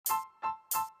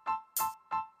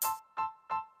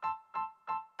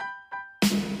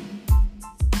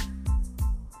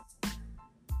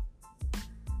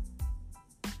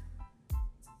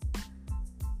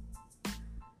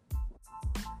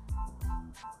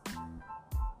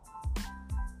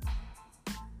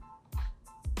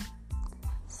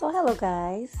So, hello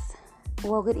guys.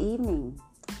 Well, good evening,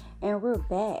 and we're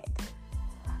back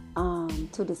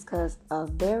to discuss a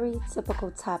very typical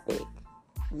topic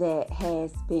that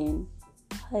has been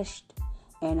hushed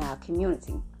in our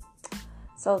community.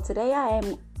 So, today I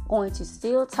am going to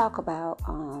still talk about,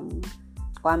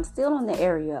 I'm still on the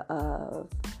area of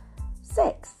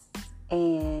sex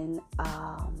and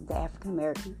the African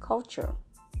American culture,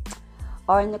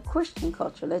 or in the Christian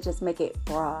culture. Let's just make it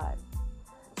broad.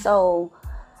 So,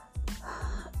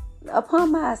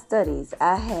 upon my studies,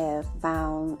 I have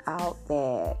found out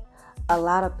that a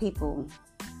lot of people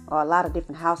or a lot of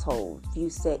different households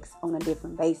view sex on a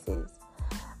different basis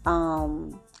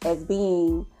as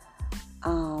being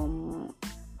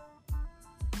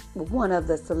one of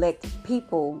the selected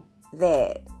people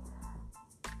that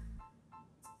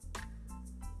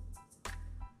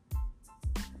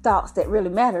thoughts that really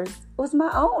matters was my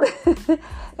own.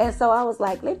 And so I was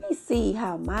like, let me see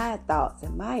how my thoughts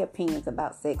and my opinions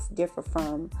about sex differ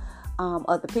from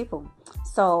other people.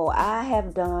 So I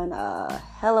have done a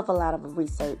hell of a lot of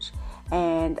research,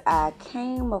 and I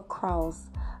came across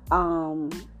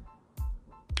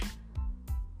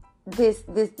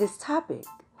this topic.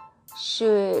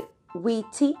 Should we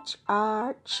teach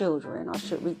our children, or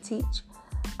should we teach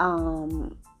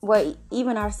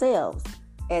even ourselves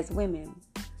as women,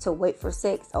 to wait for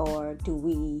sex? Or do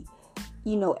we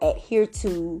adhere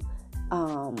to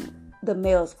the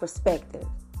male's perspective,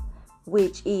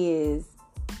 which is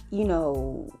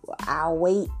I'll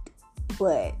wait,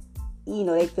 but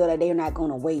they feel that they're not going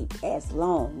to wait as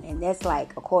long, and that's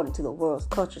like according to the world's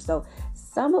culture. So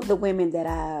some of the women that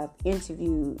I've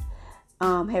interviewed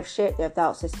have shared their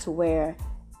thoughts as to where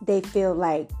they feel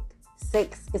like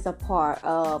sex is a part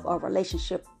of a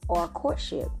relationship or a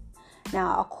courtship.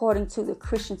 Now, according to the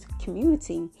Christian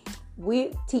community,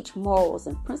 we teach morals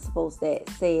and principles that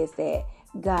says that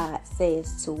God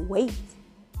says to wait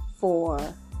for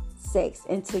sex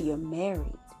until you're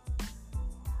married.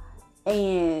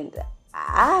 And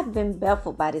I've been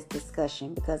baffled by this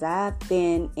discussion because I've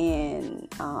been in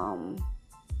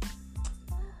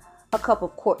a couple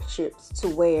of courtships to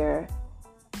where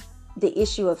the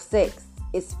issue of sex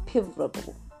is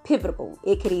pivotal.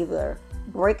 It could either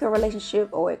break a relationship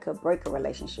or it could break a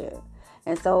relationship.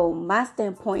 And so my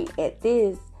standpoint at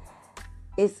this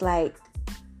is like,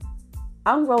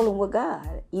 I'm rolling with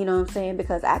God, you know what I'm saying?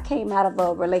 Because I came out of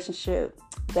a relationship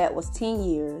that was 10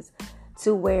 years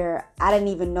to where I didn't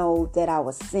even know that I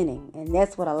was sinning. And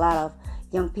that's what a lot of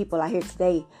young people out here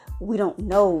today, we don't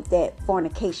know that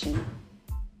fornication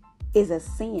is a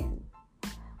sin.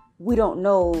 We don't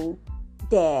know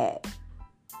that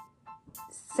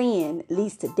sin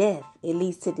leads to death. It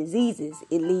leads to diseases.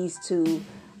 It leads to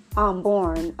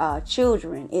unborn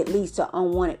children. It leads to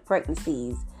unwanted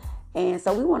pregnancies. And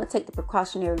so we want to take the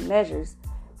precautionary measures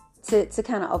to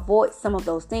kind of avoid some of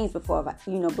those things before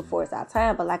it's our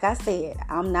time. But like I said,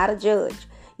 I'm not a judge.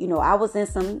 I was in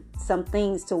some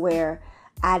things to where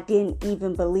I didn't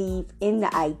even believe in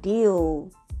the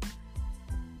ideal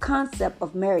concept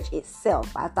of marriage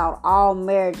itself. I thought all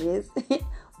marriages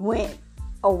went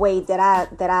a way that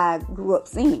I grew up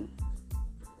seeing,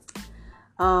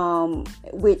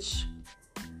 which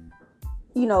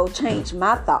changed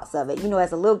my thoughts of it.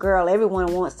 As a little girl,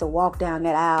 everyone wants to walk down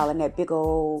that aisle in that big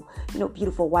old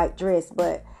beautiful white dress,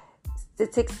 but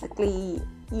statistically,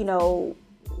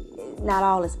 not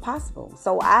all is possible.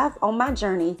 So on my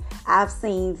journey, I've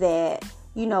seen that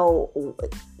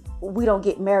we don't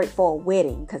get married for a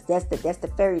wedding, because that's the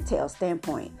fairy tale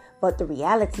standpoint. But the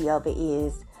reality of it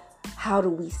is, how do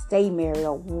we stay married,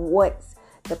 or what's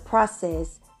the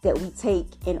process that we take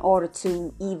in order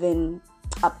to even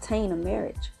obtain a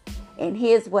marriage? And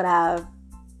here's what I've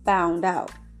found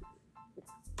out.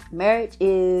 Marriage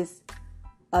is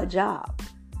a job.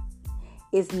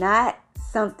 It's not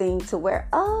something to where,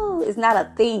 it's not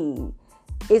a thing.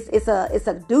 It's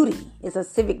a duty. It's a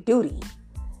civic duty.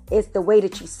 It's the way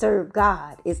that you serve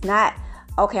God. It's not,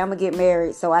 okay, I'm going to get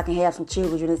married so I can have some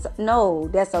children. No,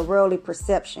 that's a worldly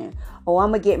perception. Oh, I'm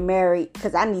going to get married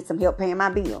because I need some help paying my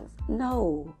bills.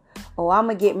 No. Oh, I'm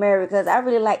going to get married because I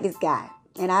really like this guy,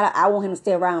 and I want him to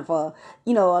stay around for,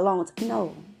 a long time.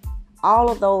 No.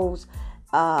 All of those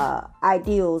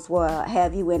ideals will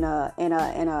have you in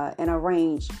a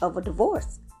range of a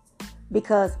divorce,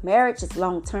 because marriage is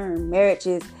long term. Marriage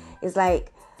is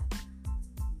like,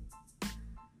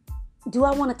 do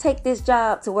I want to take this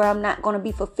job to where I'm not going to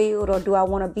be fulfilled, or do I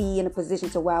want to be in a position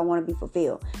to where I want to be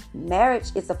fulfilled?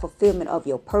 Marriage is a fulfillment of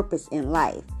your purpose in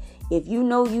life. If you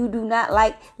do not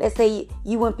like, let's say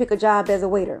you wouldn't pick a job as a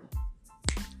waiter,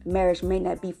 marriage may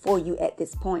not be for you at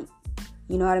this point.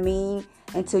 You know what I mean?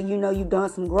 until you know you've done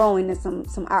some growing and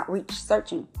some outreach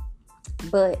searching.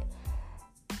 But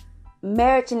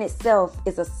marriage in itself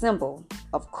is a symbol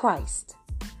of Christ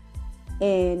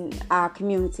in our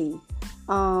community.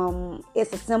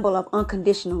 It's a symbol of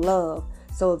unconditional love.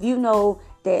 So if you know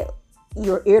that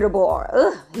you're irritable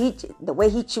or the way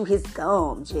he chew his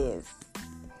gum,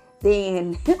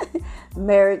 then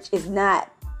marriage is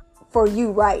not for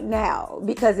you right now,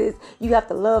 because you have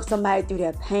to love somebody through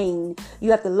their pain.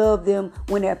 You have to love them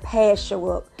when their past show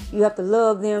up. You have to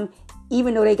love them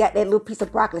even though they got that little piece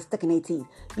of broccoli stuck in their teeth.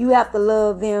 You have to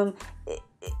love them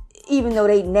even though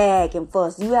they nag and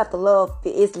fuss. You have to love,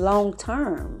 it's long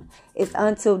term. It's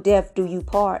until death do you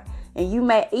part. And you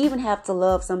may even have to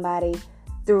love somebody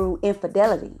through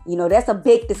infidelity. That's a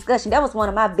big discussion. That was one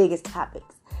of my biggest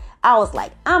topics. I was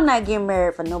like, I'm not getting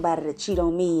married for nobody to cheat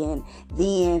on me, and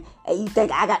then you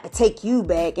think I got to take you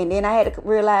back. And then I had to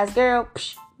realize, girl,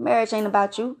 marriage ain't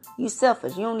about you. You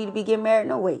selfish. You don't need to be getting married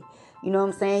no way. You know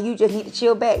what I'm saying? You just need to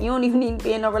chill back. You don't even need to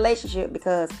be in a relationship,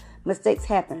 because mistakes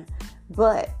happen.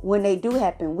 But when they do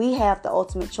happen, we have the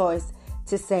ultimate choice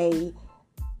to say,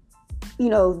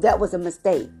 that was a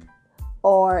mistake.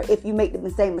 Or if you make the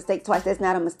same mistake twice, that's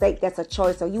not a mistake. That's a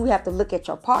choice. So you have to look at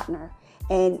your partner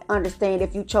and understand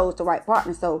if you chose the right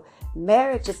partner. So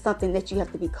marriage is something that you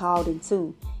have to be called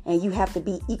into, and you have to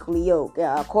be equally yoked.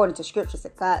 According to scriptures,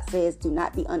 God says, do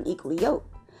not be unequally yoked.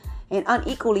 And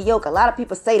unequally yoked, a lot of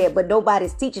people say that, but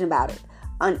nobody's teaching about it.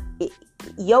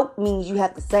 Yoke means you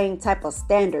have the same type of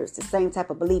standards, the same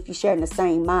type of belief. You share in the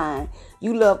same mind.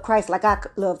 You love Christ like I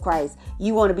love Christ.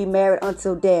 You want to be married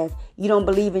until death. You don't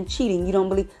believe in cheating. You don't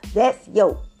believe. That's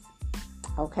yoke.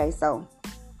 Okay, so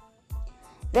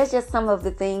that's just some of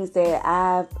the things that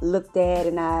I've looked at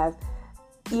and I've,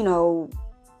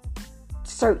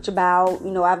 searched about.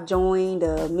 I've joined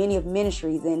many of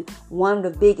ministries, and one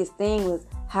of the biggest things was,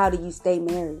 how do you stay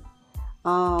married?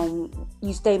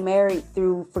 You stay married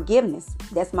through forgiveness.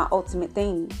 That's my ultimate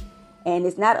thing. And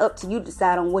it's not up to you to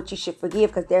decide on what you should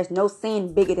forgive, because there's no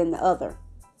sin bigger than the other.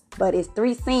 But it's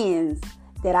 3 sins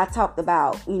that I talked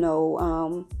about,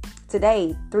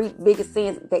 today. 3 biggest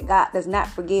sins that God does not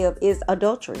forgive is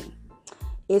adultery,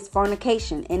 it's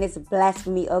fornication, and it's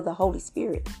blasphemy of the Holy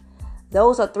Spirit.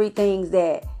 Those are 3 things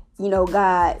that,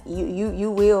 God,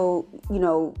 you will,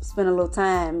 spend a little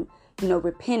time,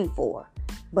 repenting for.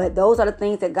 But those are the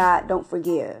things that God don't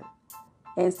forgive.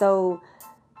 And so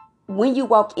when you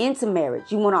walk into marriage,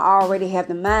 you want to already have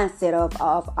the mindset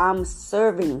of I'm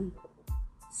serving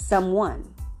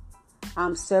someone.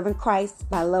 I'm serving Christ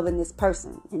by loving this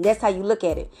person. And that's how you look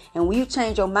at it. And when you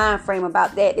change your mind frame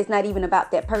about that, it's not even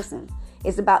about that person.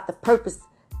 It's about the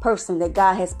person that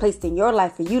God has placed in your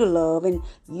life for you to love. And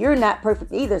you're not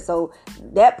perfect either. So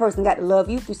that person got to love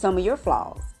you through some of your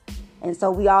flaws. And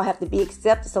so we all have to be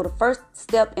accepted. So the first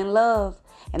step in love,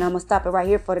 and I'm going to stop it right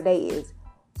here for today, is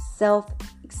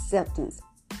self-acceptance.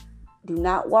 Do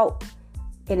not walk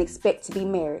and expect to be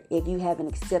married if you haven't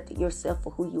accepted yourself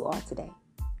for who you are today.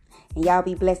 And y'all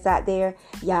be blessed out there.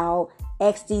 Y'all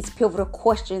ask these pivotal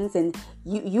questions, and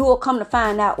you will come to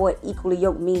find out what equally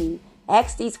yoked means.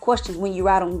 Ask these questions when you're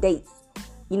out on dates.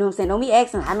 You know what I'm saying? Don't be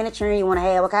asking how many children you want to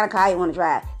have, what kind of car you want to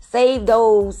drive. Save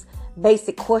those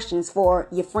basic questions for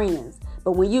your friends.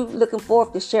 But when you're looking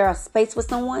forward to share a space with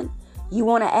someone, you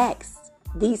want to ask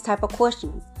these type of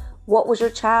questions. What was your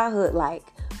childhood like?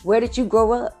 Where did you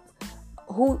grow up?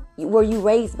 Who were you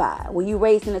raised by? Were you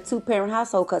raised in a 2-parent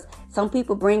household? Because some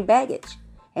people bring baggage.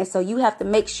 And so you have to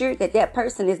make sure that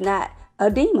person is not a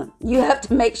demon. You have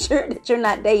to make sure that you're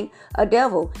not dating a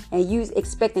devil and you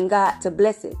expecting God to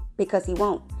bless it, because he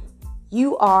won't.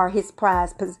 You are his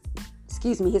prized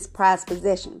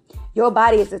possession. Your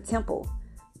body is a temple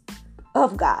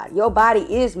of God. Your body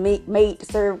is made to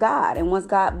serve God. And once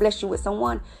God bless you with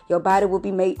someone, your body will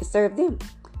be made to serve them.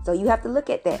 So you have to look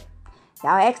at that.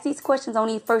 Y'all ask these questions on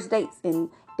these first dates, and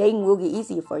dating will get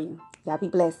easier for you. Y'all be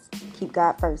blessed. Keep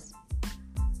God first.